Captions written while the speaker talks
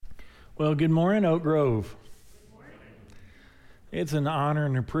Well, good morning, Oak Grove. It's an honor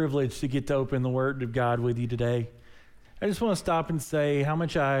and a privilege to get to open the Word of God with you today. I just want to stop and say how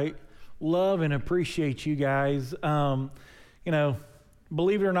much I love and appreciate you guys. Believe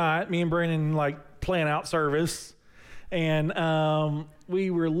it or not, me and Brandon plan out service, and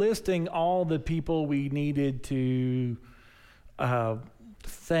we were listing all the people we needed to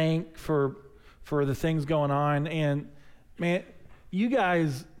thank for the things going on. And man, you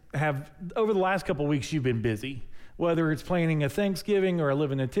guys have, over the last couple of weeks, you've been busy. Whether it's planning a Thanksgiving or a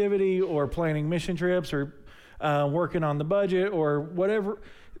Live Nativity or planning mission trips or working on the budget or whatever.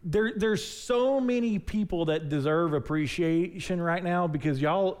 There's so many people that deserve appreciation right now because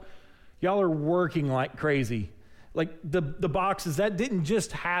y'all are working like crazy. Like the boxes, that didn't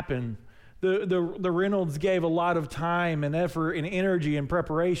just happen. The Reynolds gave a lot of time and effort and energy and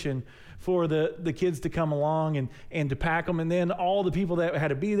preparation for the kids to come along and to pack them. And then all the people that had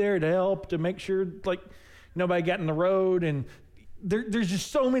to be there to help, to make sure nobody got in the road. And there's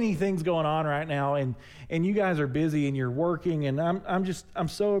just so many things going on right now. And you guys are busy and you're working. And I'm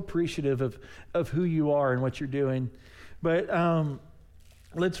so appreciative of who you are and what you're doing. But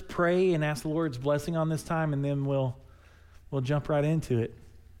let's pray and ask the Lord's blessing on this time, and then we'll jump right into it.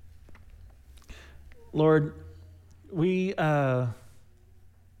 Lord, we're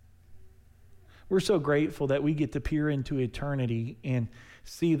so grateful that we get to peer into eternity and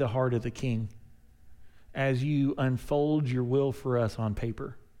see the heart of the King as you unfold your will for us on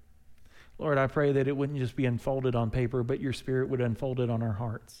paper. Lord, I pray that it wouldn't just be unfolded on paper, but your Spirit would unfold it on our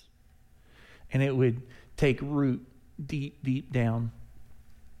hearts. And it would take root deep, deep down.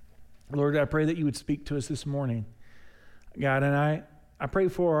 Lord, I pray that you would speak to us this morning. God, and I pray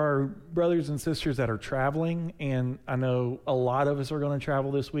for our brothers and sisters that are traveling, and I know a lot of us are going to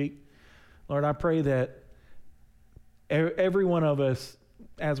travel this week. Lord, I pray that every one of us,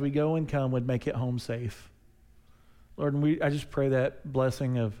 as we go and come, would make it home safe. Lord, I just pray that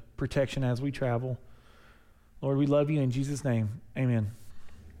blessing of protection as we travel. Lord, we love you in Jesus' name. Amen.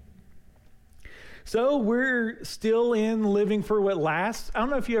 So we're still in Living for What Lasts. I don't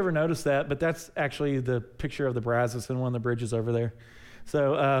know if you ever noticed that, but that's actually the picture of the Brazos and one of the bridges over there.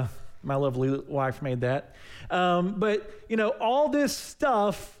 So my lovely wife made that. But, all this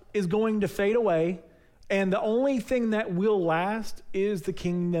stuff is going to fade away, and the only thing that will last is the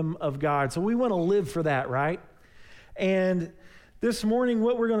kingdom of God. So we want to live for that, right? And this morning,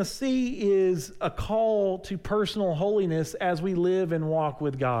 what we're going to see is a call to personal holiness as we live and walk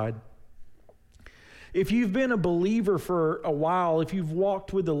with God. If you've been a believer for a while, if you've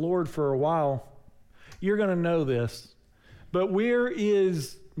walked with the Lord for a while, you're going to know this. But where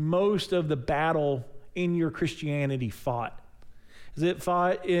is most of the battle in your Christianity fought? Is it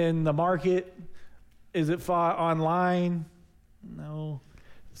fought in the market? Is it fought online? No.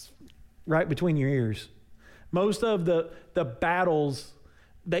 It's right between your ears. Most of the battles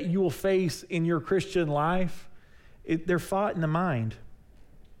that you will face in your Christian life, they're fought in the mind.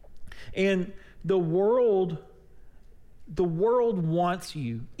 And the world wants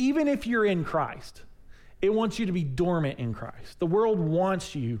you, even if you're in Christ, it wants you to be dormant in Christ. The world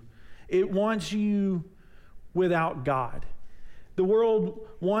wants you. It wants you without God. The world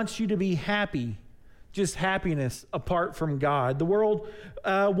wants you to be happy, just happiness apart from God. The world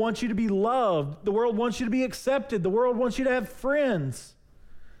wants you to be loved. The world wants you to be accepted. The world wants you to have friends.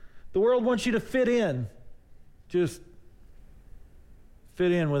 The world wants you to fit in, just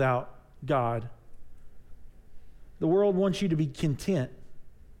fit in without God. The world wants you to be content.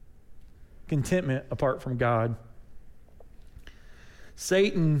 Contentment apart from God.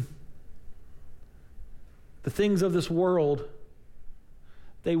 Satan, the things of this world,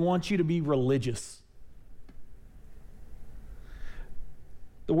 they want you to be religious.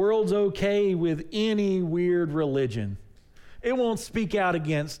 The world's okay with any weird religion. It won't speak out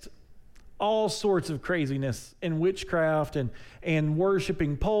against all sorts of craziness and witchcraft and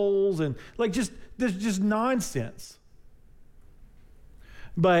worshiping poles and there's just nonsense.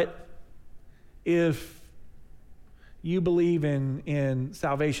 But if you believe in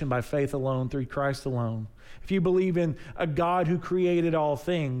salvation by faith alone, through Christ alone, if you believe in a God who created all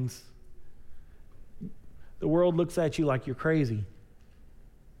things, the world looks at you like you're crazy.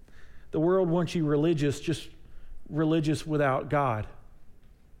 The world wants you religious, just religious without God.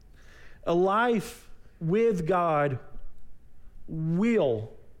 A life with God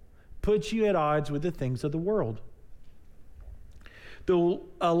will put you at odds with the things of the world.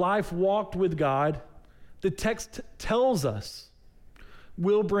 A life walked with God, the text tells us,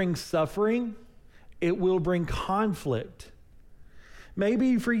 will bring suffering. It will bring conflict.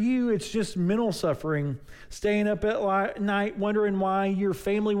 Maybe for you, it's just mental suffering, staying up at night wondering why your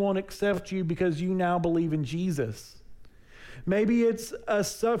family won't accept you because you now believe in Jesus. Maybe it's a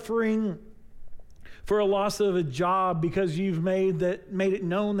suffering for a loss of a job because you've made it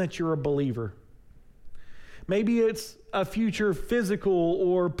known that you're a believer. Maybe it's a future physical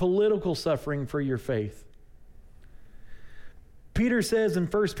or political suffering for your faith. Peter says in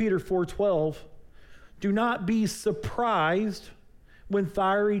 1 Peter 4:12, do not be surprised when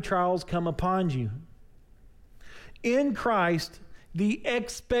fiery trials come upon you. In Christ, the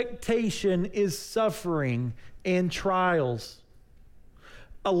expectation is suffering and trials.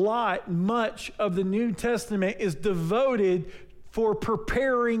 Much of the New Testament is devoted for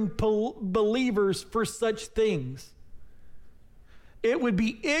preparing believers for such things. It would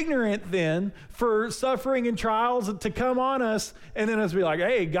be ignorant then for suffering and trials to come on us and then us be like,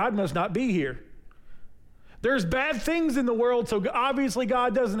 hey, God must not be here. There's bad things in the world, so obviously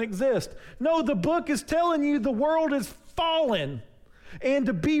God doesn't exist. No, the book is telling you the world is fallen, and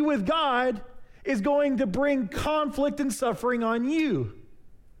to be with God is going to bring conflict and suffering on you.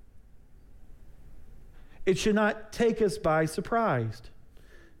 It should not take us by surprise.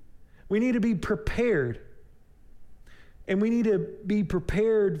 We need to be prepared. And we need to be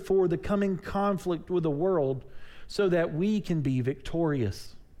prepared for the coming conflict with the world so that we can be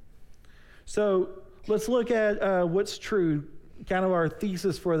victorious. So let's look at what's true, kind of our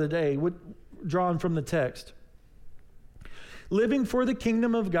thesis for the day, drawn from the text. Living for the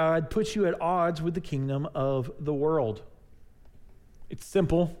kingdom of God puts you at odds with the kingdom of the world. It's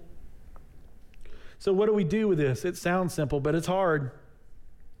simple. So what do we do with this? It sounds simple, but it's hard.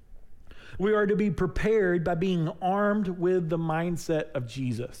 We are to be prepared by being armed with the mindset of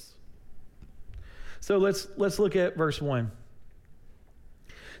Jesus. So let's look at verse 1.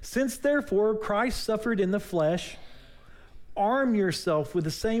 Since therefore Christ suffered in the flesh, arm yourself with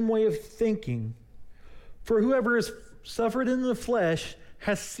the same way of thinking. For whoever has suffered in the flesh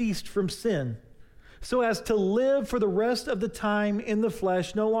has ceased from sin, so as to live for the rest of the time in the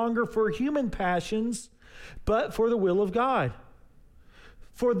flesh, no longer for human passions, but for the will of God.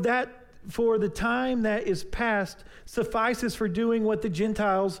 For the time that is past suffices for doing what the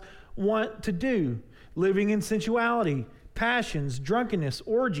Gentiles want to do, living in sensuality, passions, drunkenness,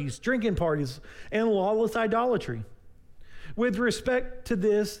 orgies, drinking parties, and lawless idolatry. With respect to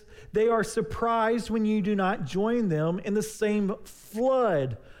this, they are surprised when you do not join them in the same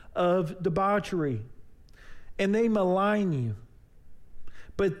flood of debauchery, and they malign you.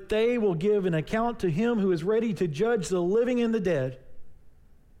 But they will give an account to him who is ready to judge the living and the dead.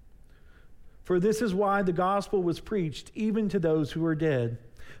 For this is why the gospel was preached even to those who are dead,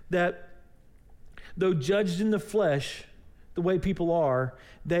 that though judged in the flesh, the way people are,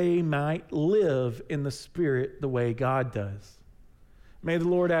 they might live in the spirit the way God does. May the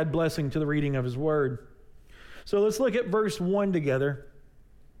Lord add blessing to the reading of his word. So let's look at verse 1 together.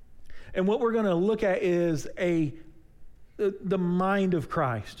 And what we're going to look at is the mind of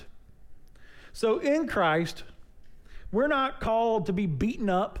Christ. So in Christ, we're not called to be beaten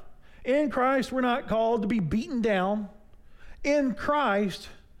up. In Christ, we're not called to be beaten down. In Christ,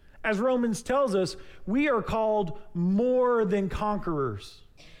 as Romans tells us, we are called more than conquerors.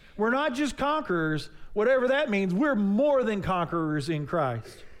 We're not just conquerors, whatever that means. We're more than conquerors in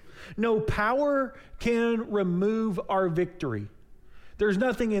Christ. No power can remove our victory. There's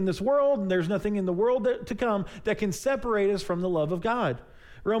nothing in this world, and there's nothing in the world to come that can separate us from the love of God.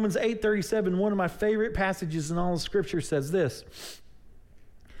 Romans 8:37, one of my favorite passages in all of Scripture, says this: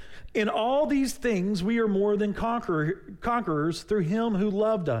 in all these things we are more than conquerors through him who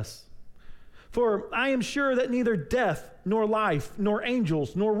loved us. For I am sure that neither death, nor life, nor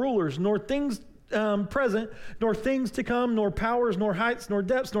angels, nor rulers, nor things present, nor things to come, nor powers, nor heights, nor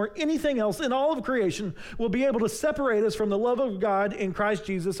depths, nor anything else in all of creation will be able to separate us from the love of God in Christ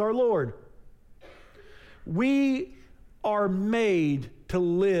Jesus our Lord. We are made to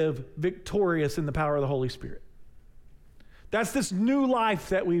live victorious in the power of the Holy Spirit. That's this new life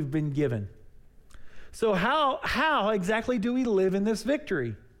that we've been given. So how exactly do we live in this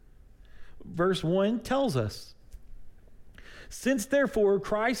victory? Verse 1 tells us, since therefore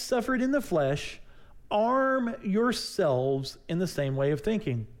Christ suffered in the flesh, arm yourselves in the same way of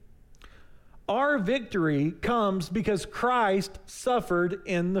thinking. Our victory comes because Christ suffered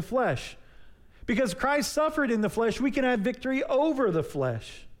in the flesh. Because Christ suffered in the flesh, we can have victory over the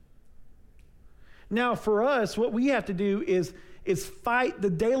flesh. Now, for us, what we have to do is fight the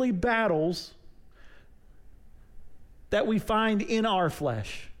daily battles that we find in our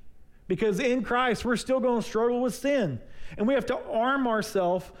flesh. Because in Christ, we're still going to struggle with sin. And we have to arm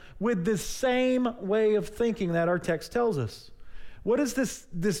ourselves with the same way of thinking that our text tells us. What is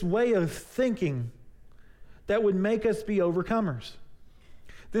this way of thinking that would make us be overcomers?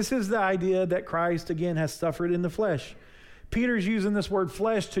 This is the idea that Christ, again, has suffered in the flesh. Peter's using this word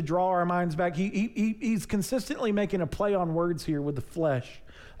flesh to draw our minds back. He's consistently making a play on words here with the flesh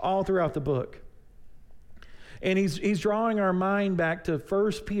all throughout the book. And he's drawing our mind back to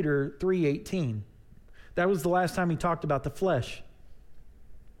 1 Peter 3:18. That was the last time he talked about the flesh.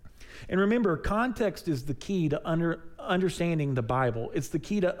 And remember, context is the key to understanding the Bible. It's the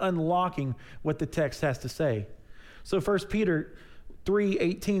key to unlocking what the text has to say. So 1 Peter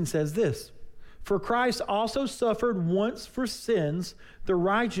 3:18 says this, "For Christ also suffered once for sins, the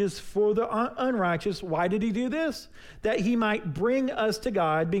righteous for the unrighteous." Why did he do this? "That he might bring us to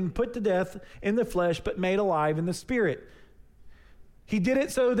God, being put to death in the flesh, but made alive in the Spirit." He did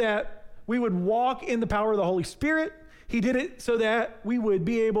it so that we would walk in the power of the Holy Spirit. He did it so that we would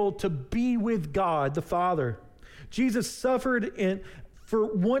be able to be with God the Father. Jesus suffered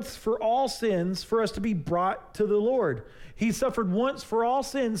once for all sins for us to be brought to the Lord. He suffered once for all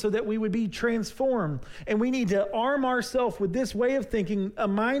sins so that we would be transformed. And we need to arm ourselves with this way of thinking, a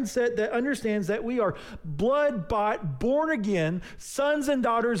mindset that understands that we are blood-bought, born-again sons and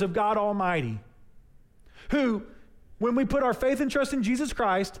daughters of God Almighty, who, when we put our faith and trust in Jesus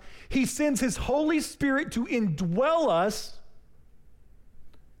Christ, he sends his Holy Spirit to indwell us,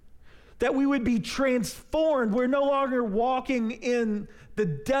 that we would be transformed. We're no longer walking in the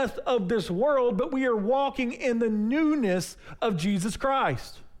death of this world, but we are walking in the newness of Jesus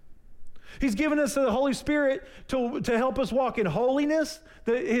Christ. He's given us the Holy Spirit to help us walk in holiness.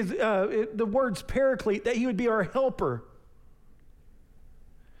 The word's paraclete, that he would be our helper,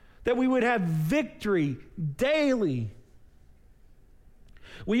 that we would have victory daily.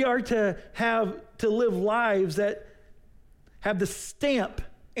 We are to live lives that have the stamp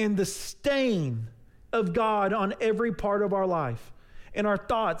and the stain of God on every part of our life, in our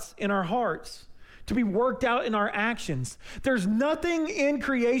thoughts, in our hearts, to be worked out in our actions. There's nothing in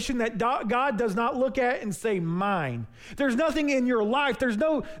creation that God does not look at and say, mine. There's nothing in your life.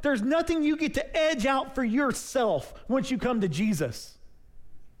 There's nothing you get to edge out for yourself once you come to Jesus.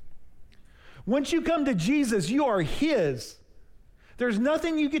 Once you come to Jesus, you are his. There's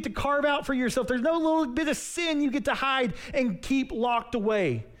nothing you get to carve out for yourself. There's no little bit of sin you get to hide and keep locked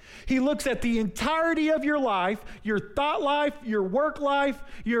away. He looks at the entirety of your life, your thought life, your work life,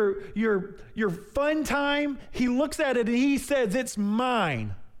 your fun time. He looks at it and he says, it's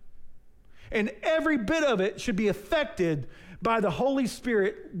mine. And every bit of it should be affected by the Holy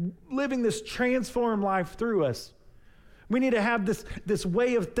Spirit living this transformed life through us. We need to have this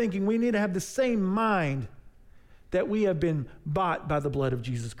way of thinking. We need to have the same mind that we have been bought by the blood of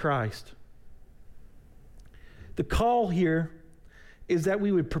Jesus Christ. The call here is that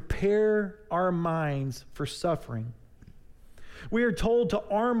we would prepare our minds for suffering. We are told to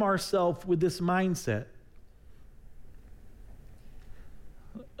arm ourselves with this mindset.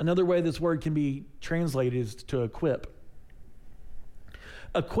 Another way this word can be translated is to equip.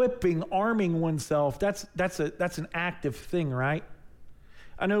 Equipping, arming oneself, that's an active thing, right?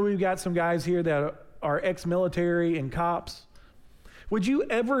 I know we've got some guys here that are ex-military and cops. Would you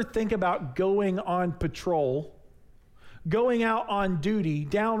ever think about going on patrol, going out on duty,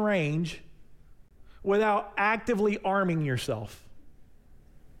 downrange, without actively arming yourself?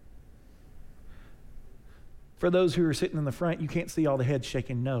 For those who are sitting in the front, you can't see all the heads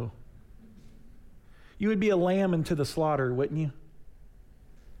shaking no. You would be a lamb into the slaughter, wouldn't you?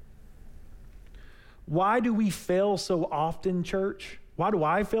 Why do we fail so often, church? Why do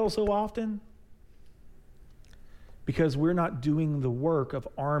I fail so often? Because we're not doing the work of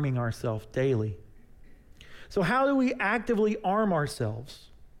arming ourselves daily. So how do we actively arm ourselves?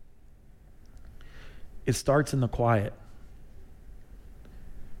 It starts in the quiet.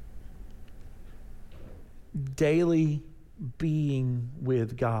 Daily being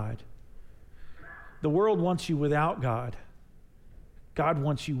with God. The world wants you without God. God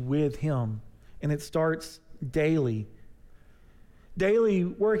wants you with him. And it starts daily. Daily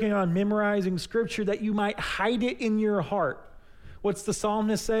working on memorizing scripture that you might hide it in your heart. What's the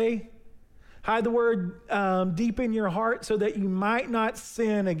psalmist say? Hide the word deep in your heart so that you might not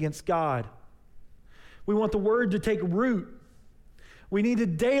sin against God. We want the word to take root. We need to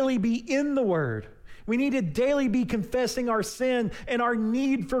daily be in the word. We need to daily be confessing our sin and our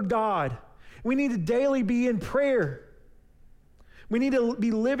need for God. We need to daily be in prayer. We need to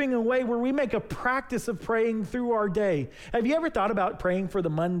be living in a way where we make a practice of praying through our day. Have you ever thought about praying for the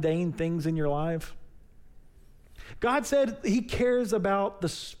mundane things in your life? God said he cares about the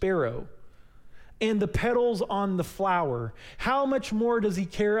sparrow and the petals on the flower. How much more does he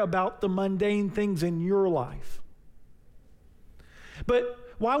care about the mundane things in your life? But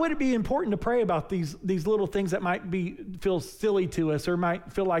why would it be important to pray about these little things that might feel silly to us or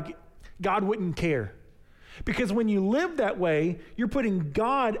might feel like God wouldn't care? Because when you live that way, you're putting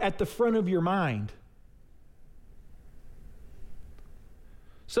God at the front of your mind.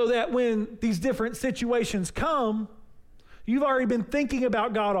 So that when these different situations come, you've already been thinking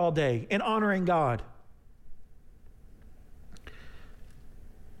about God all day and honoring God.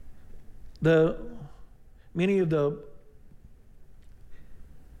 Many of the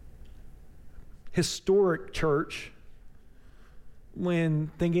historic church, when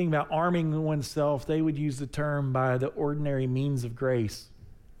thinking about arming oneself, they would use the term by the ordinary means of grace.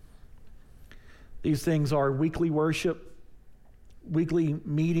 These things are weekly worship, weekly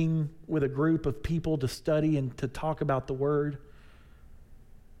meeting with a group of people to study and to talk about the Word.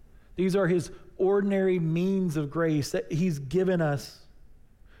 These are His ordinary means of grace that He's given us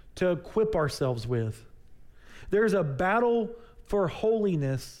to equip ourselves with. There's a battle for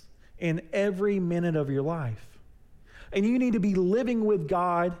holiness in every minute of your life. And you need to be living with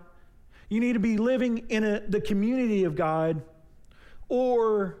God. You need to be living in the community of God,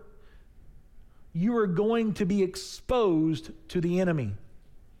 or you are going to be exposed to the enemy.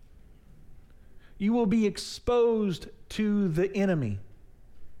 You will be exposed to the enemy.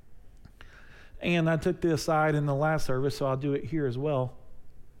 And I took this aside in the last service, so I'll do it here as well.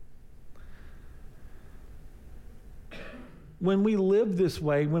 When we live this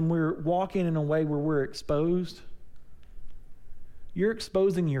way, when we're walking in a way where we're exposed, you're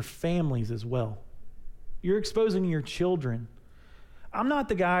exposing your families as well. You're exposing your children. I'm not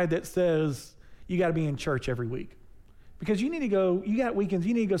the guy that says you got to be in church every week, because you need to go, you got weekends,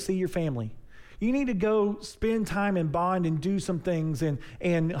 you need to go see your family. You need to go spend time and bond and do some things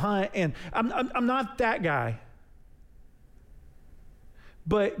and hunt. And I'm not that guy.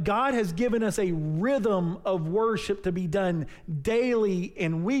 But God has given us a rhythm of worship to be done daily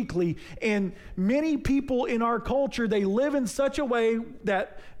and weekly. And many people in our culture, they live in such a way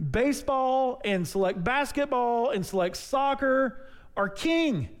that baseball and select basketball and select soccer are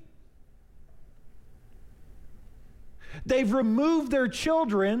king. They've removed their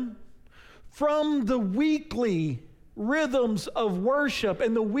children from the weekly rhythms of worship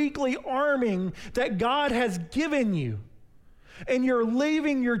and the weekly arming that God has given you. And you're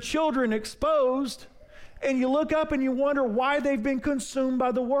leaving your children exposed, and you look up and you wonder why they've been consumed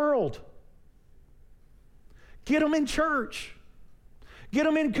by the world. Get them in church. Get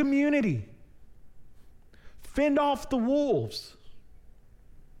them in community. Fend off the wolves.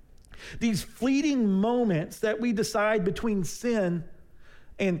 These fleeting moments that we decide between sin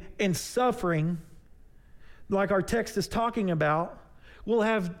and suffering, like our text is talking about, will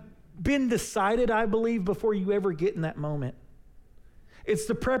have been decided, I believe, before you ever get in that moment. It's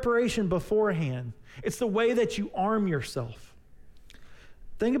the preparation beforehand. It's the way that you arm yourself.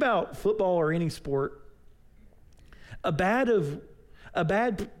 Think about football or any sport. A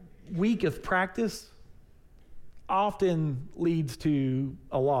bad week of practice often leads to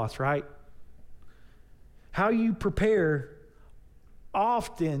a loss, right? How you prepare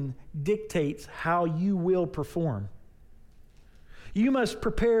often dictates how you will perform. You must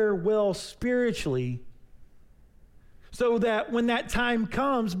prepare well spiritually, so that when that time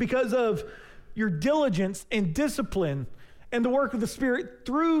comes, because of your diligence and discipline and the work of the Spirit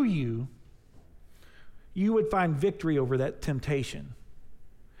through you, you would find victory over that temptation.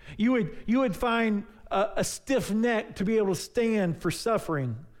 You would find a stiff neck to be able to stand for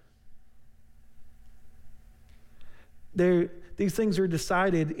suffering. These things are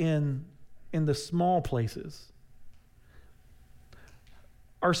decided in the small places.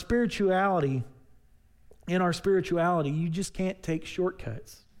 In our spirituality, you just can't take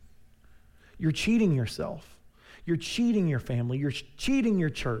shortcuts. You're cheating yourself. You're cheating your family. You're cheating your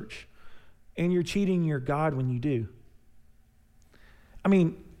church. And you're cheating your God when you do. I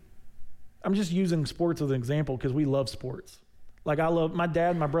mean, I'm just using sports as an example because we love sports. Like my dad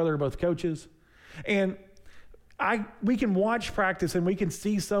and my brother are both coaches. And we can watch practice and we can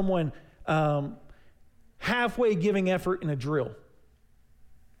see someone halfway giving effort in a drill.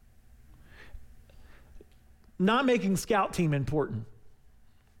 Not making scout team important.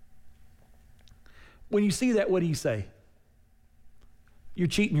 When you see that, what do you say? You're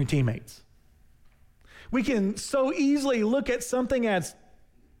cheating your teammates. We can so easily look at something as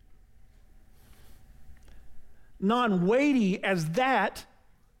non-weighty as that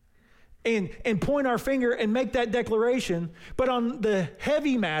and point our finger and make that declaration, but on the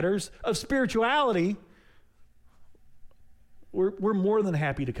heavy matters of spirituality, we're more than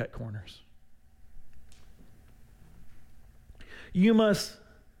happy to cut corners. You must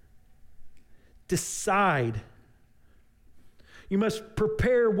decide. You must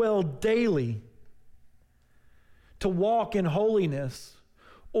prepare well daily to walk in holiness,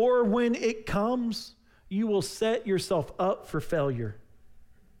 or when it comes, you will set yourself up for failure.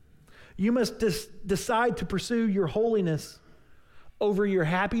 You must decide to pursue your holiness over your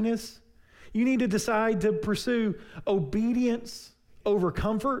happiness. You need to decide to pursue obedience over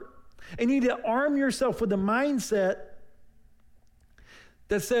comfort. And you need to arm yourself with the mindset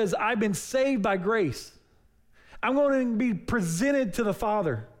that says, I've been saved by grace. I'm going to be presented to the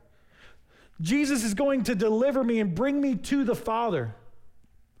Father. Jesus is going to deliver me and bring me to the Father.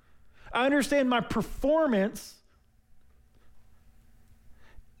 I understand my performance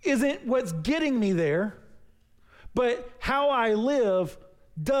isn't what's getting me there, but how I live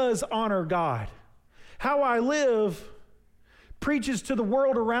does honor God. How I live preaches to the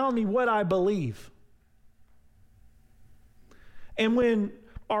world around me what I believe. And when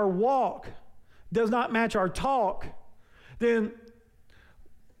our walk does not match our talk, then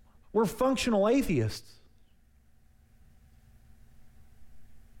we're functional atheists.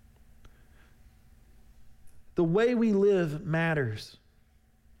 The way we live matters.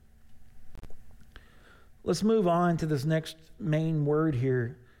 Let's move on to this next main word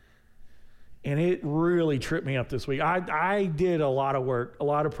here. And it really tripped me up this week. I did a lot of work, a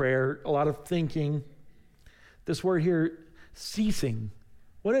lot of prayer, a lot of thinking. This word here, ceasing.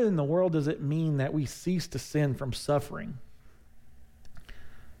 What in the world does it mean that we cease to sin from suffering?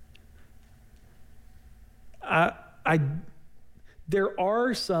 There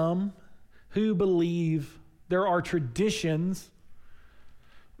are some who believe there are traditions,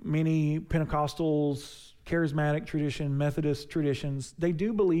 many Pentecostals, charismatic tradition, Methodist traditions, they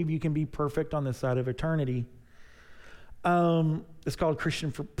do believe you can be perfect on this side of eternity. It's called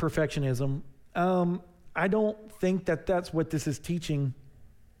Christian perfectionism. I don't think that that's what this is teaching,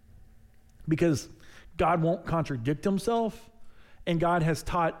 because God won't contradict himself, and God has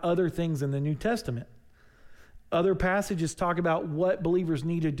taught other things in the New Testament. Other passages talk about what believers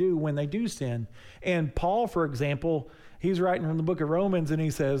need to do when they do sin. And Paul, for example, he's writing from the book of Romans, and he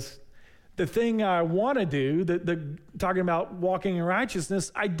says, the thing I want to do, talking about walking in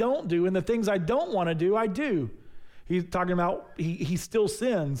righteousness, I don't do, and the things I don't want to do, I do. He's talking about he still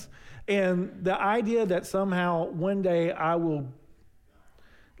sins. And the idea that somehow one day I will,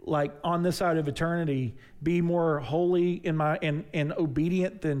 like on this side of eternity, be more holy and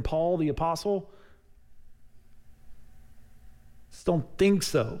obedient than Paul the apostle, just don't think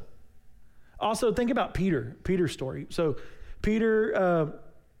so. Also, think about Peter's story. So Peter,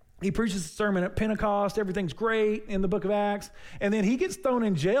 he preaches a sermon at Pentecost. Everything's great in the book of Acts. And then he gets thrown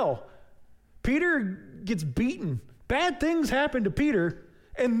in jail. Peter gets beaten. Bad things happen to Peter.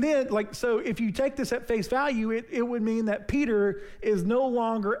 And then, so if you take this at face value, it would mean that Peter is no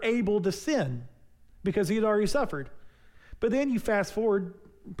longer able to sin because he had already suffered. But then you fast forward,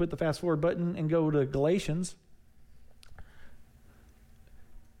 put the fast forward button and go to Galatians.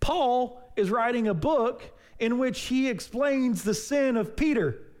 Paul is writing a book in which he explains the sin of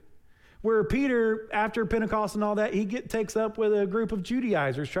Peter, where Peter, after Pentecost and all that, he takes up with a group of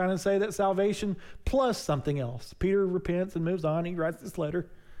Judaizers trying to say that salvation plus something else. Peter repents and moves on. He writes this letter.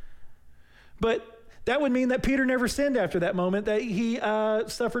 But that would mean that Peter never sinned after that moment, that he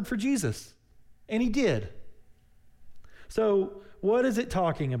suffered for Jesus. And he did. So what is it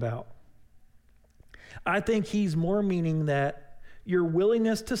talking about? I think he's more meaning that your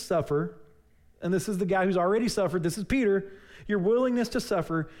willingness to suffer, and this is the guy who's already suffered, this is Peter, your willingness to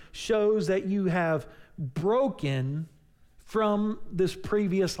suffer shows that you have broken from this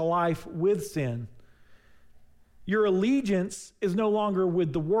previous life with sin. Your allegiance is no longer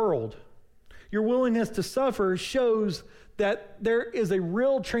with the world. Your willingness to suffer shows that there is a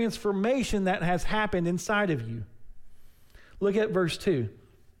real transformation that has happened inside of you. Look at verse 2.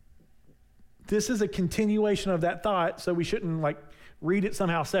 This is a continuation of that thought, so we shouldn't read it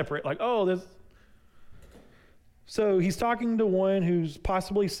somehow separate. So he's talking to one who's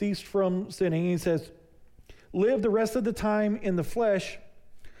possibly ceased from sinning. He says, live the rest of the time in the flesh,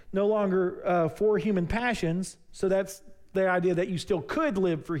 no longer for human passions. So that's the idea that you still could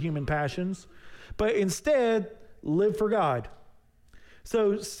live for human passions, but instead live for God.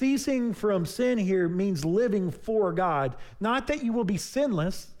 So ceasing from sin here means living for God. Not that you will be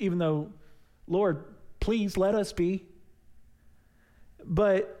sinless, even though, Lord, please let us be,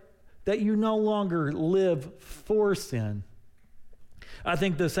 but that you no longer live for sin. I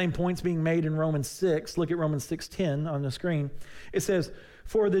think the same point's being made in Romans 6. Look at Romans 6:10 on the screen. It says,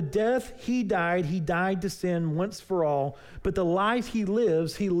 for the death he died to sin once for all, but the life he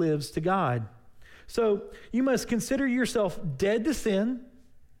lives to God. So you must consider yourself dead to sin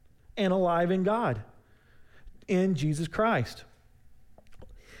and alive in God, in Jesus Christ.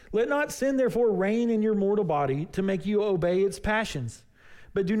 Let not sin therefore reign in your mortal body to make you obey its passions.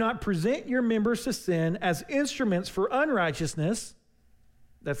 But do not present your members to sin as instruments for unrighteousness.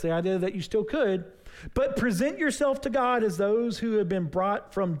 That's the idea that you still could. But present yourself to God as those who have been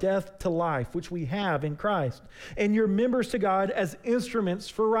brought from death to life, which we have in Christ, and your members to God as instruments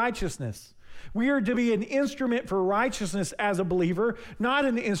for righteousness. We are to be an instrument for righteousness as a believer, not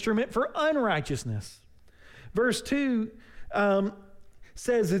an instrument for unrighteousness. Verse 2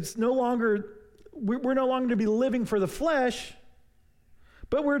 says we're no longer to be living for the flesh,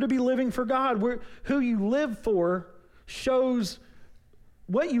 but we're to be living for God. Who you live for shows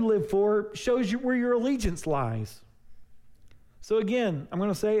what you live for, shows you where your allegiance lies. So again, I'm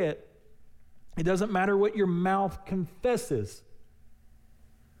going to say it. It doesn't matter what your mouth confesses.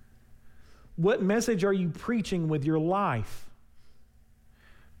 What message are you preaching with your life?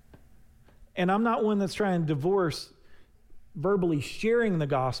 And I'm not one that's trying to divorce verbally sharing the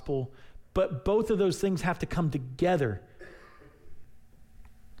gospel, but both of those things have to come together.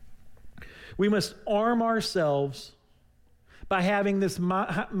 We must arm ourselves by having this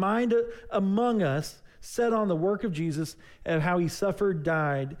mind among us set on the work of Jesus and how he suffered,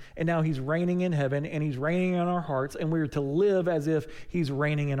 died, and now he's reigning in heaven, and he's reigning in our hearts, and we're to live as if he's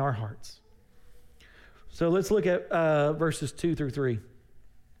reigning in our hearts. So let's look at verses 2 through 3.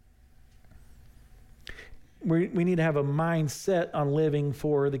 We need to have a mindset on living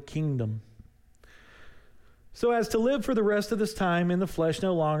for the kingdom. So as to live for the rest of this time in the flesh,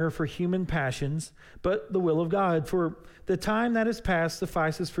 no longer for human passions, but the will of God. For the time that is past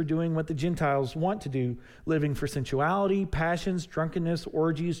suffices for doing what the Gentiles want to do, living for sensuality, passions, drunkenness,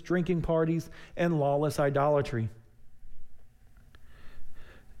 orgies, drinking parties, and lawless idolatry.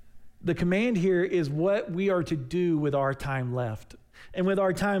 The command here is what we are to do with our time left. And with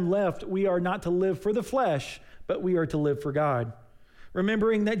our time left, we are not to live for the flesh, but we are to live for God.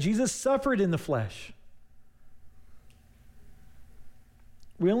 Remembering that Jesus suffered in the flesh.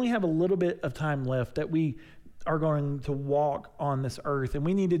 We only have a little bit of time left that we are going to walk on this earth, and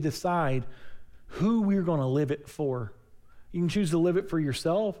we need to decide who we're going to live it for. You can choose to live it for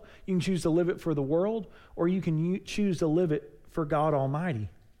yourself, you can choose to live it for the world, or you can choose to live it for God Almighty.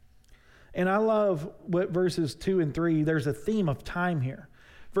 And I love what verses 2 and 3, there's a theme of time here.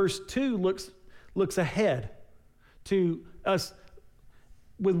 Verse 2 looks ahead to us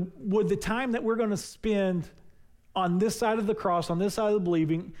with the time that we're going to spend on this side of the cross, on this side of the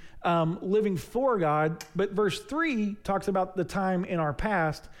believing, living for God. But verse 3 talks about the time in our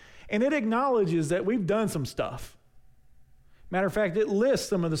past, and it acknowledges that we've done some stuff. Matter of fact, it lists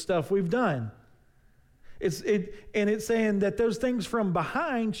some of the stuff we've done. It's saying that those things from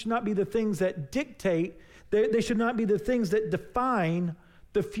behind should not be the things that dictate, they should not be the things that define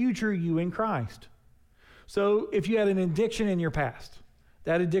the future you in Christ. So if you had an addiction in your past,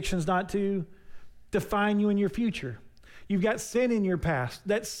 that addiction is not to define you in your future. You've got sin in your past.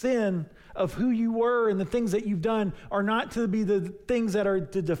 That sin of who you were and the things that you've done are not to be the things that are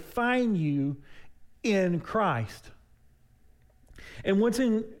to define you in Christ. And once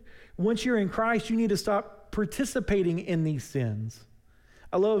you're in Christ, you need to stop participating in these sins.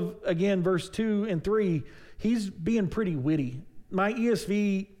 I love, again, verse 2 and 3. He's being pretty witty. My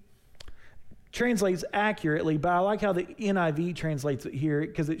ESV translates accurately, but I like how the NIV translates it here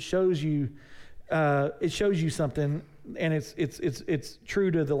because it shows you something, and it's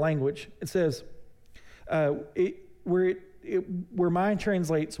true to the language. It says where mine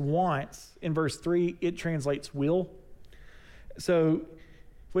translates wants in verse 3, it translates will. So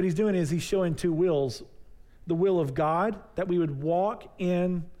what he's doing is he's showing two wills: the will of God, that we would walk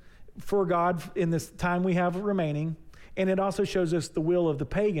in for God in this time we have remaining, and it also shows us the will of the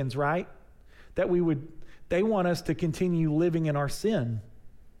pagans, right? That they want us to continue living in our sin.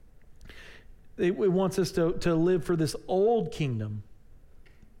 It wants us to live for this old kingdom.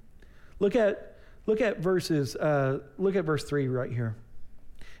 Look at verse 3 right here.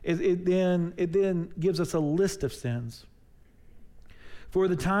 It then gives us a list of sins. For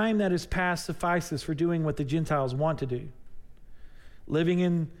the time that is past suffices for doing what the Gentiles want to do. Living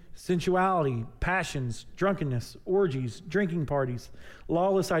in sensuality, passions, drunkenness, orgies, drinking parties,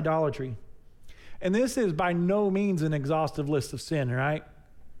 lawless idolatry. And this is by no means an exhaustive list of sin, right?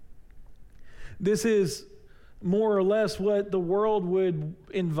 This is more or less what the world would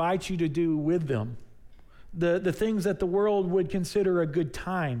invite you to do with them. The things that the world would consider a good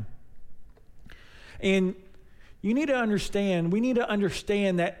time. And we need to understand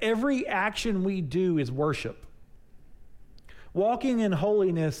that every action we do is worship. Walking in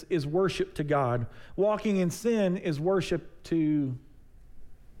holiness is worship to God. Walking in sin is worship to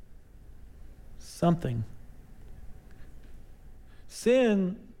something.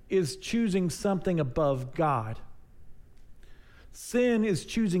 Sin is choosing something above God. Sin is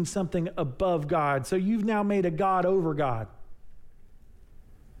choosing something above God. So you've now made a God over God.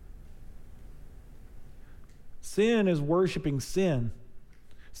 Sin is worshiping sin.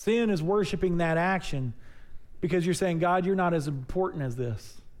 Sin is worshiping that action because you're saying, God, you're not as important as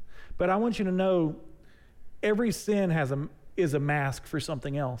this. But I want you to know every sin is a mask for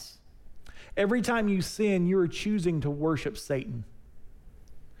something else. Every time you sin, you're choosing to worship Satan.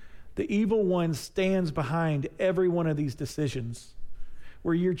 The evil one stands behind every one of these decisions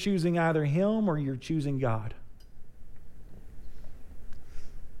where you're choosing either him or you're choosing God.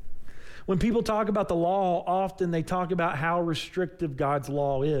 When people talk about the law, often they talk about how restrictive God's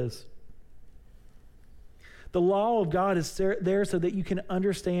law is. The law of God is there so that you can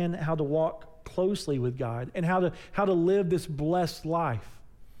understand how to walk closely with God and how to live this blessed life.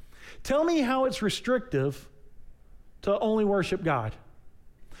 Tell me how it's restrictive to only worship God.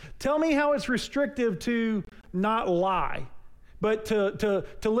 Tell me how it's restrictive to not lie, but to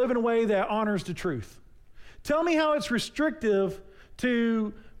live in a way that honors the truth. Tell me how it's restrictive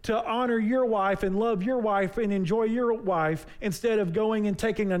to honor your wife and love your wife and enjoy your wife instead of going and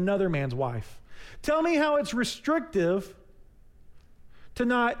taking another man's wife. Tell me how it's restrictive to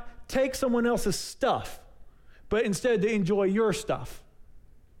not take someone else's stuff, but instead to enjoy your stuff.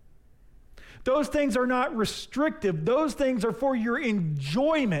 Those things are not restrictive. Those things are for your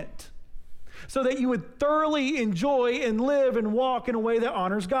enjoyment so that you would thoroughly enjoy and live and walk in a way that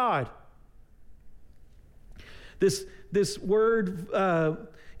honors God. This word,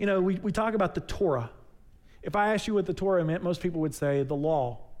 we talk about the Torah. If I asked you what the Torah meant, most people would say the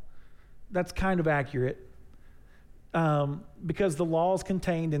law. That's kind of accurate because the law is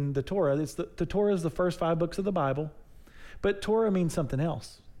contained in the Torah. The Torah is the first 5 books of the Bible, but Torah means something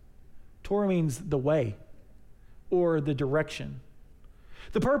else. Torah means the way or the direction.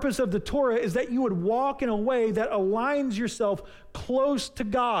 The purpose of the Torah is that you would walk in a way that aligns yourself close to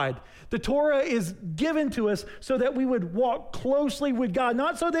God. The Torah is given to us so that we would walk closely with God,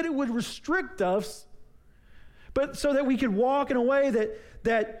 not so that it would restrict us, but so that we could walk in a way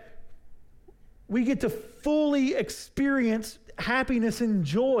that we get to fully experience happiness and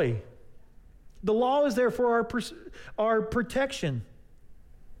joy. The law is there for our protection.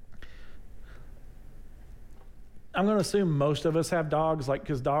 I'm going to assume most of us have dogs,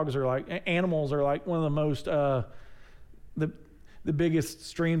 because dogs are animals are one of the most, the biggest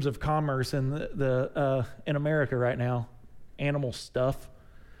streams of commerce in in America right now, animal stuff.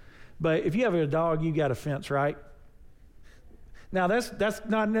 But if you have a dog, you got a fence, right? Now that's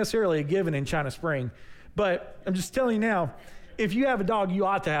not necessarily a given in China Spring, but I'm just telling you now, if you have a dog, you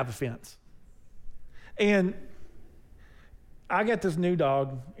ought to have a fence. And I got this new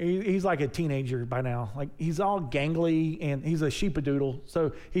dog. He's like a teenager by now. He's all gangly, and he's a sheepadoodle.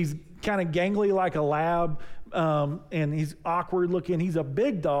 So he's kind of gangly like a lab, and he's awkward looking. He's a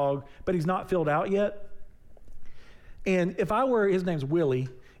big dog, but he's not filled out yet. And his name's Willie.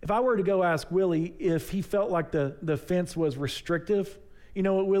 If I were to go ask Willie if he felt like the fence was restrictive, you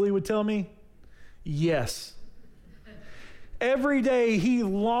know what Willie would tell me? Yes. Every day he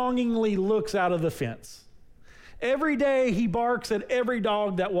longingly looks out of the fence. Every day he barks at every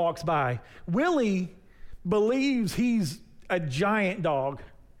dog that walks by. Willie believes he's a giant dog.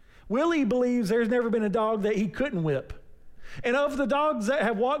 Willie believes there's never been a dog that he couldn't whip. And of the dogs that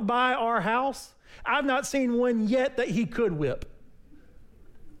have walked by our house, I've not seen one yet that he could whip.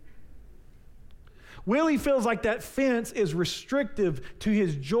 Willie feels like that fence is restrictive to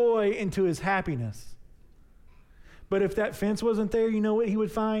his joy and to his happiness. But if that fence wasn't there, you know what he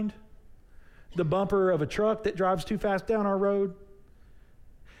would find? The bumper of a truck that drives too fast down our road.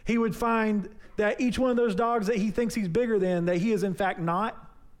 He would find that each one of those dogs that he thinks he's bigger than, that he is in fact not.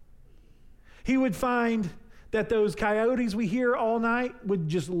 He would find that those coyotes we hear all night would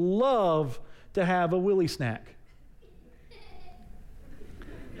just love to have a Willie snack.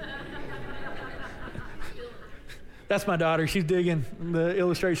 That's my daughter. She's digging the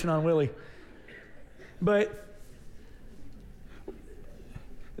illustration on Willie. But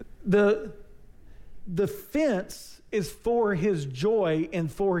the fence is for his joy and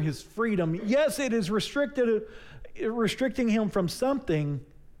for his freedom. Yes, it is restricting him from something,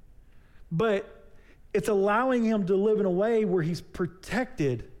 but it's allowing him to live in a way where he's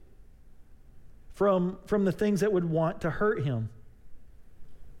protected from the things that would want to hurt him.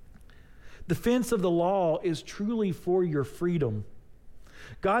 The fence of the law is truly for your freedom.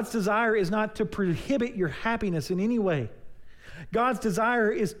 God's desire is not to prohibit your happiness in any way. God's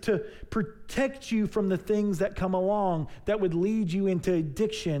desire is to protect you from the things that come along that would lead you into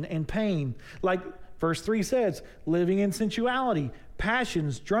addiction and pain. Like Verse 3 says, living in sensuality,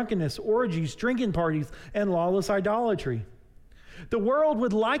 passions, drunkenness, orgies, drinking parties, and lawless idolatry. The world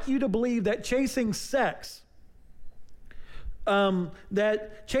would like you to believe that chasing sex,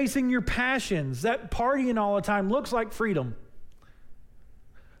 that chasing your passions, that partying all the time looks like freedom.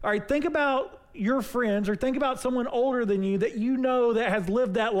 All right, think about your friends or think about someone older than you that you know that has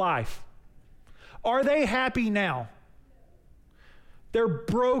lived that life. Are they happy now? They're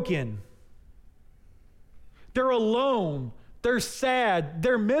broken. They're alone. They're sad.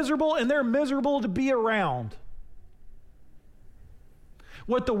 They're miserable, and they're miserable to be around.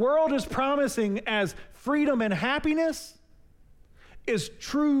 What the world is promising as freedom and happiness is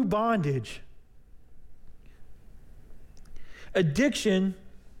true bondage. Addiction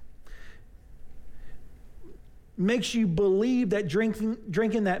makes you believe that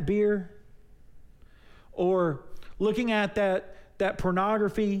drinking that beer or looking at that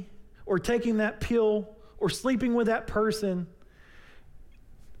pornography or taking that pill or sleeping with that person,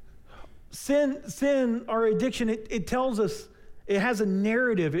 sin or addiction, it tells us, it has a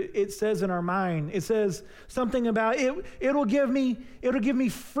narrative. It says in our mind, it says something about it'll give me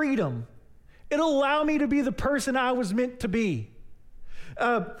freedom. It'll allow me to be the person I was meant to be.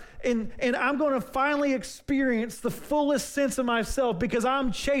 And I'm going to finally experience the fullest sense of myself because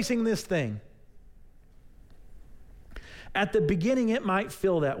I'm chasing this thing. At the beginning, it might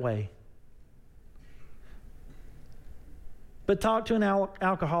feel that way. But talk to an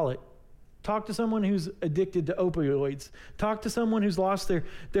alcoholic. Talk to someone who's addicted to opioids. Talk to someone who's lost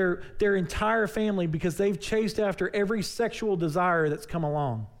their entire family because they've chased after every sexual desire that's come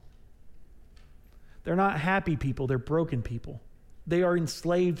along. They're not happy people. They're broken people. They are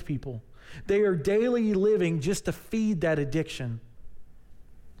enslaved people. They are daily living just to feed that addiction.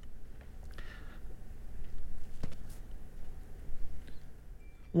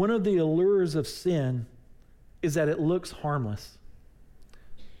 One of the allures of sin is that it looks harmless.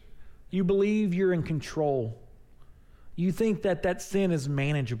 You believe you're in control. You think that sin is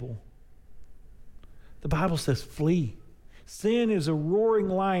manageable. The Bible says, flee. Sin is a roaring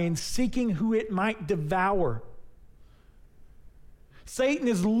lion seeking who it might devour. Satan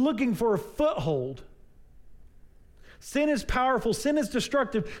is looking for a foothold. Sin is powerful. Sin is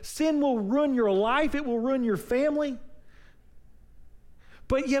destructive. Sin will ruin your life. It will ruin your family.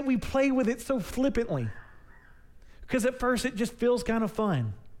 But yet we play with it so flippantly because at first it just feels kind of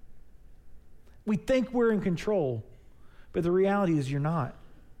fun. We think we're in control, but the reality is you're not.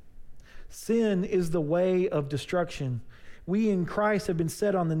 Sin is the way of destruction. We in Christ have been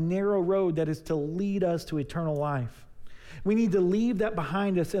set on the narrow road that is to lead us to eternal life. We need to leave that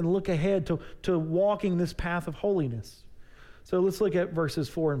behind us and look ahead to walking this path of holiness. So let's look at verses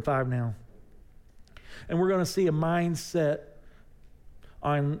 4 and 5 now. And we're going to see a mindset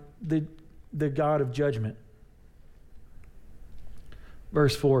on the God of judgment.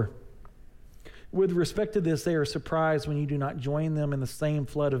 Verse 4. With respect to this, they are surprised when you do not join them in the same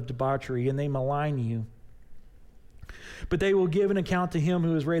flood of debauchery, and they malign you. But they will give an account to him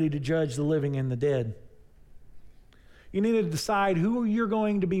who is ready to judge the living and the dead. You need to decide who you're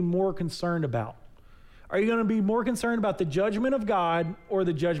going to be more concerned about. Are you going to be more concerned about the judgment of God or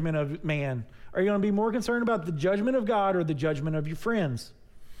the judgment of man? Are you going to be more concerned about the judgment of God or the judgment of your friends?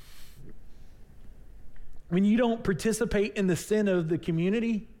 When you don't participate in the sin of the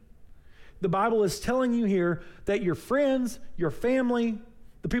community, the Bible is telling you here that your friends, your family,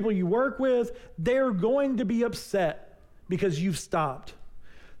 the people you work with, they're going to be upset because you've stopped.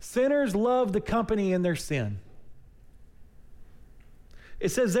 Sinners love the company in their sin. It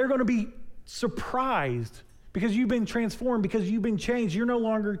says they're going to be surprised because you've been transformed, because you've been changed. You're no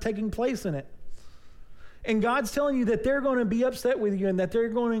longer taking place in it. And God's telling you that they're going to be upset with you and that they're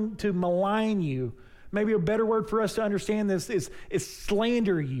going to malign you. Maybe a better word for us to understand this is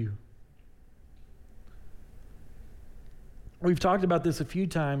slander you. We've talked about this a few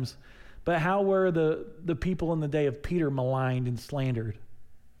times, but how were the people in the day of Peter maligned and slandered?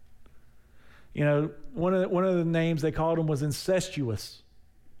 You know, one of the names they called him was incestuous.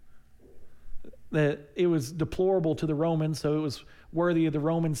 That it was deplorable to the Romans, so it was worthy of the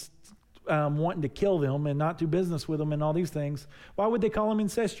Romans wanting to kill them and not do business with them and all these things. Why would they call him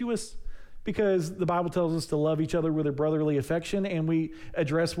incestuous? Because the Bible tells us to love each other with a brotherly affection, and we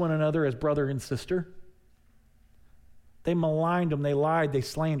address one another as brother and sister. They maligned them, they lied, they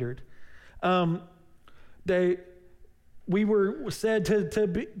slandered. We were said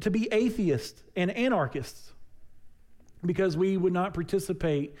to be atheists and anarchists because we would not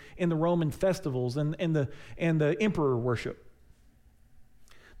participate in the Roman festivals and the emperor worship.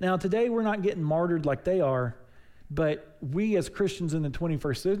 Now today we're not getting martyred like they are But we as Christians in the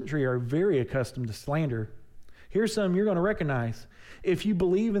 21st century are very accustomed to slander. Here's some you're going to recognize. If you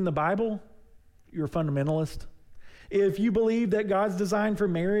believe in the Bible, you're a fundamentalist. If you believe that God's design for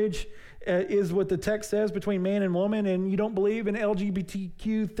marriage is what the text says between man and woman, and you don't believe in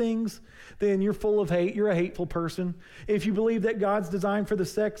LGBTQ things, then you're full of hate. You're a hateful person. If you believe that God's design for the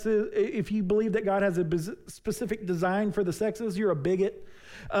sexes, if you believe that God has a specific design for the sexes, you're a bigot.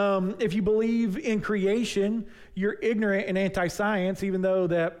 If you believe in creation, you're ignorant and anti-science, even though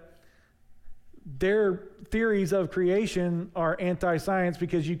that their theories of creation are anti-science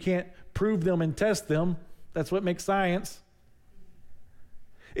because you can't prove them and test them. That's what makes science.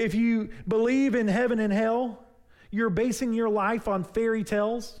 If you believe in heaven and hell, you're basing your life on fairy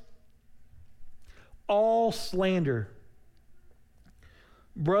tales. All slander.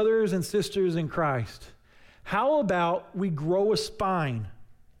 Brothers and sisters in Christ, how about we grow a spine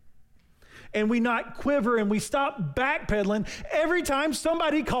and we not quiver and we stop backpedaling every time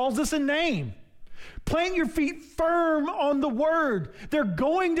somebody calls us a name? Plant your feet firm on the word. They're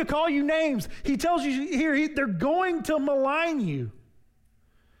going to call you names. He tells you here, they're going to malign you.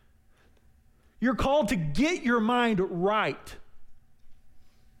 You're called to get your mind right.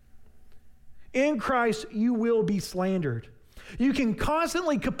 In Christ, you will be slandered. You can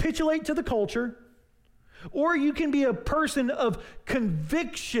constantly capitulate to the culture, or you can be a person of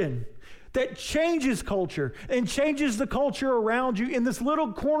conviction that changes culture and changes the culture around you in this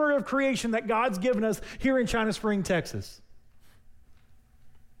little corner of creation that God's given us here in China Spring, Texas.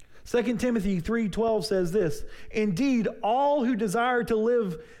 2 Timothy 3:12 says this, "Indeed, all who desire to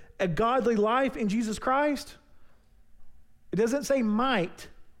live a godly life in Jesus Christ," it doesn't say might,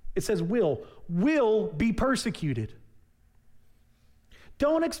 it says will be persecuted.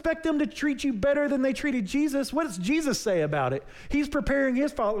 Don't expect them to treat you better than they treated Jesus. What does Jesus say about it? He's preparing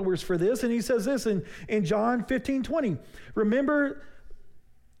his followers for this, and he says this in John 15:20. "Remember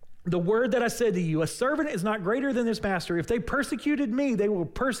the word that I said to you, a servant is not greater than his master. If they persecuted me, they will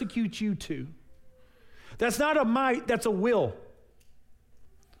persecute you too." That's not a might, that's a will.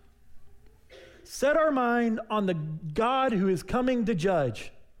 Set our mind on the God who is coming to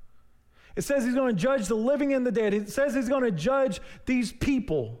judge. It says he's going to judge the living and the dead. It says he's going to judge these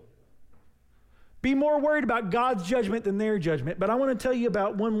people. Be more worried about God's judgment than their judgment. But I want to tell you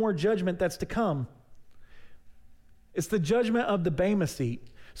about one more judgment that's to come. It's the judgment of the Bema seat.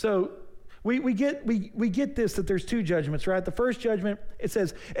 So we get this, that there's two judgments, right? The first judgment, it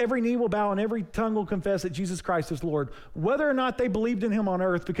says, every knee will bow and every tongue will confess that Jesus Christ is Lord, whether or not they believed in him on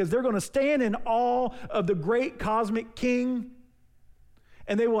earth, because they're going to stand in awe of the great cosmic king,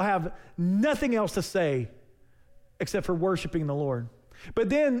 and they will have nothing else to say except for worshiping the Lord. But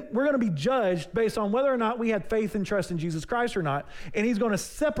then we're going to be judged based on whether or not we had faith and trust in Jesus Christ or not. And he's going to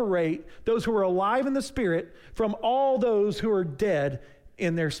separate those who are alive in the Spirit from all those who are dead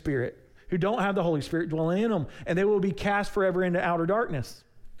in their spirit, who don't have the Holy Spirit dwelling in them. And they will be cast forever into outer darkness.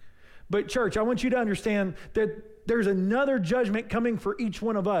 But church, I want you to understand that there's another judgment coming for each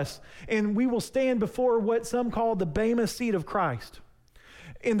one of us. And we will stand before what some call the Bema seat of Christ.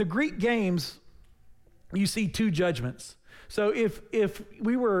 In the Greek games, you see two judgments. So if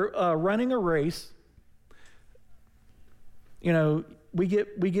we were running a race, you know, we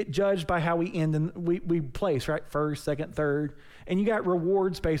get judged by how we end, and we place, right? First, second, third, and you got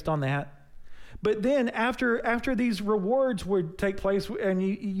rewards based on that. But then after these rewards would take place and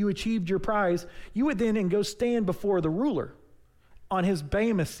you achieved your prize, you would then go stand before the ruler on his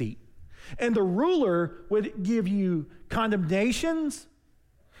Bema seat. And the ruler would give you condemnations,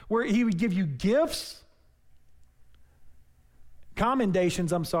 where he would give you gifts,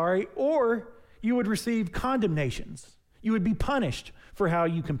 commendations, or you would receive condemnations. You would be punished for how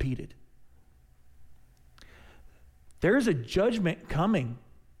you competed. There's a judgment coming.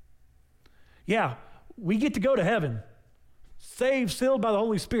 Yeah, we get to go to heaven, saved, sealed by the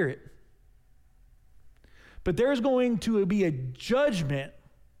Holy Spirit. But there's going to be a judgment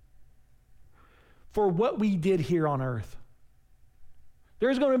for what we did here on earth.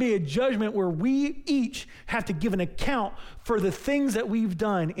 There's going to be a judgment where we each have to give an account for the things that we've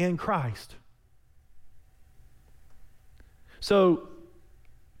done in Christ. So,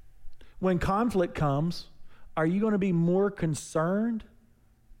 when conflict comes, are you going to be more concerned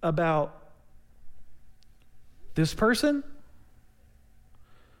about this person?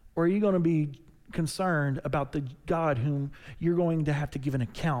 Or are you going to be concerned about the God whom you're going to have to give an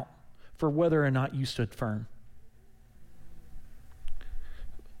account for whether or not you stood firm?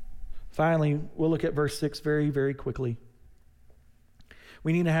 Finally, we'll look at verse 6 very, very quickly.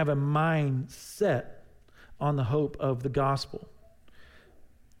 We need to have a mind set on the hope of the gospel.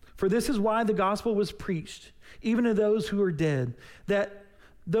 For this is why the gospel was preached, even to those who are dead, that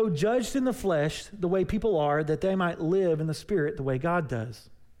though judged in the flesh the way people are, that they might live in the spirit the way God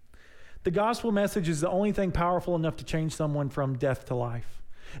does. The gospel message is the only thing powerful enough to change someone from death to life.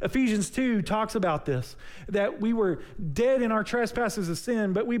 Ephesians 2 talks about this, that we were dead in our trespasses of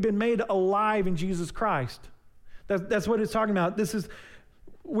sin, but we've been made alive in Jesus Christ. That's what it's talking about.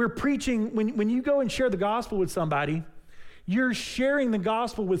 We're preaching, when you go and share the gospel with somebody, you're sharing the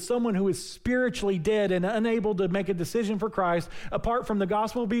gospel with someone who is spiritually dead and unable to make a decision for Christ apart from the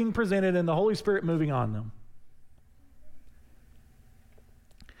gospel being presented and the Holy Spirit moving on them.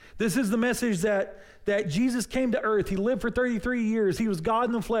 This is the message that Jesus came to earth. He lived for 33 years. He was God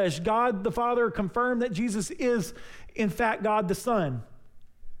in the flesh. God the Father confirmed that Jesus is, in fact, God the Son.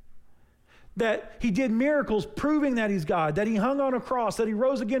 That he did miracles proving that he's God, that he hung on a cross, that he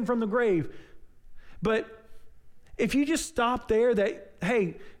rose again from the grave. But if you just stop there that,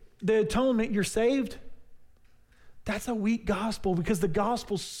 hey, the atonement, you're saved, that's a weak gospel, because the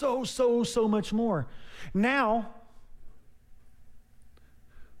gospel's so much more. Now,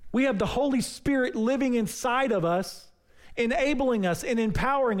 we have the Holy Spirit living inside of us, enabling us and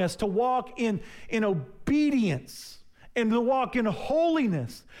empowering us to walk in obedience and to walk in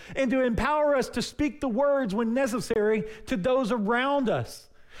holiness and to empower us to speak the words when necessary to those around us.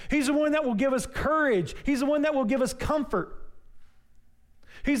 He's the one that will give us courage. He's the one that will give us comfort.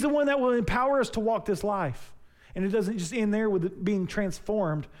 He's the one that will empower us to walk this life. And it doesn't just end there with it being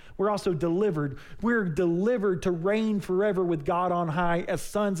transformed. We're also delivered. We're delivered to reign forever with God on high as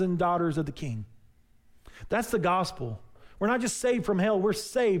sons and daughters of the King. That's the gospel. We're not just saved from hell. We're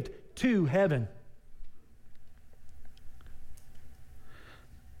saved to heaven.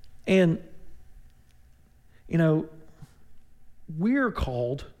 And, we're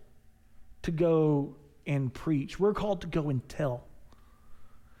called to go and preach. We're called to go and tell.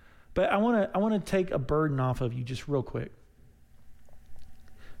 But I want to take a burden off of you just real quick.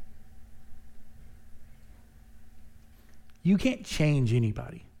 You can't change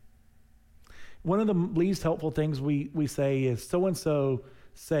anybody. One of the least helpful things we say is so-and-so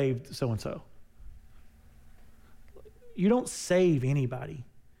saved so-and-so. You don't save anybody.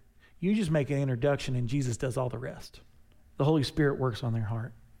 You just make an introduction and Jesus does all the rest. The Holy Spirit works on their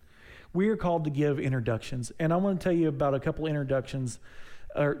heart. We are called to give introductions. And I want to tell you about a couple introductions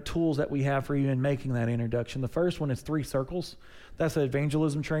or tools that we have for you in making that introduction. The first one is 3 circles. That's an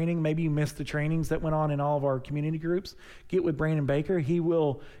evangelism training. Maybe you missed the trainings that went on in all of our community groups. Get with Brandon Baker. He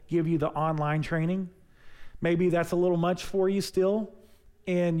will give you the online training. Maybe that's a little much for you still,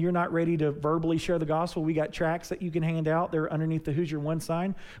 and you're not ready to verbally share the gospel. We got tracts that you can hand out. They're underneath the Who's Your One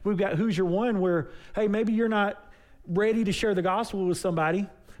sign. We've got Who's Your One where, hey, maybe you're not ready to share the gospel with somebody,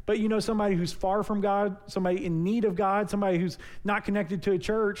 but you know somebody who's far from God, somebody in need of God, somebody who's not connected to a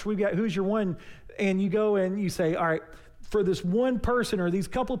church. We've got Who's Your One, and you go and you say, all right, for this one person or these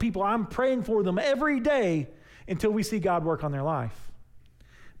couple of people, I'm praying for them every day until we see God work on their life.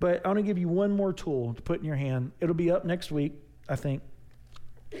 But I want to give you one more tool to put in your hand. It'll be up next week, I think.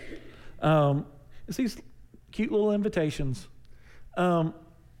 It's these cute little invitations.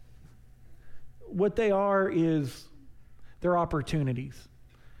 What they are is they're opportunities.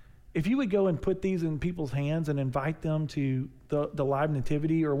 If you would go and put these in people's hands and invite them to the live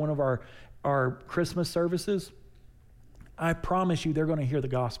nativity or one of our Christmas services, I promise you they're going to hear the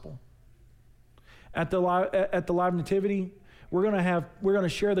gospel. At the live nativity, we're going to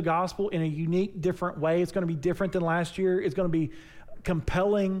share the gospel in a unique, different way. It's going to be different than last year. It's going to be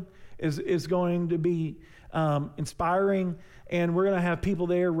compelling. Is going to be inspiring, and we're going to have people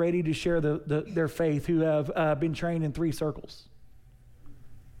there ready to share their faith who have been trained in 3 circles.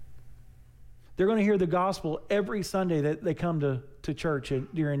 They're going to hear the gospel every Sunday that they come to church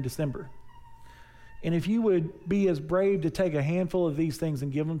during December. And if you would be as brave to take a handful of these things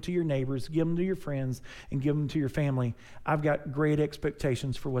and give them to your neighbors, give them to your friends, and give them to your family, I've got great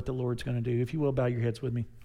expectations for what the Lord's going to do. If you will, bow your heads with me.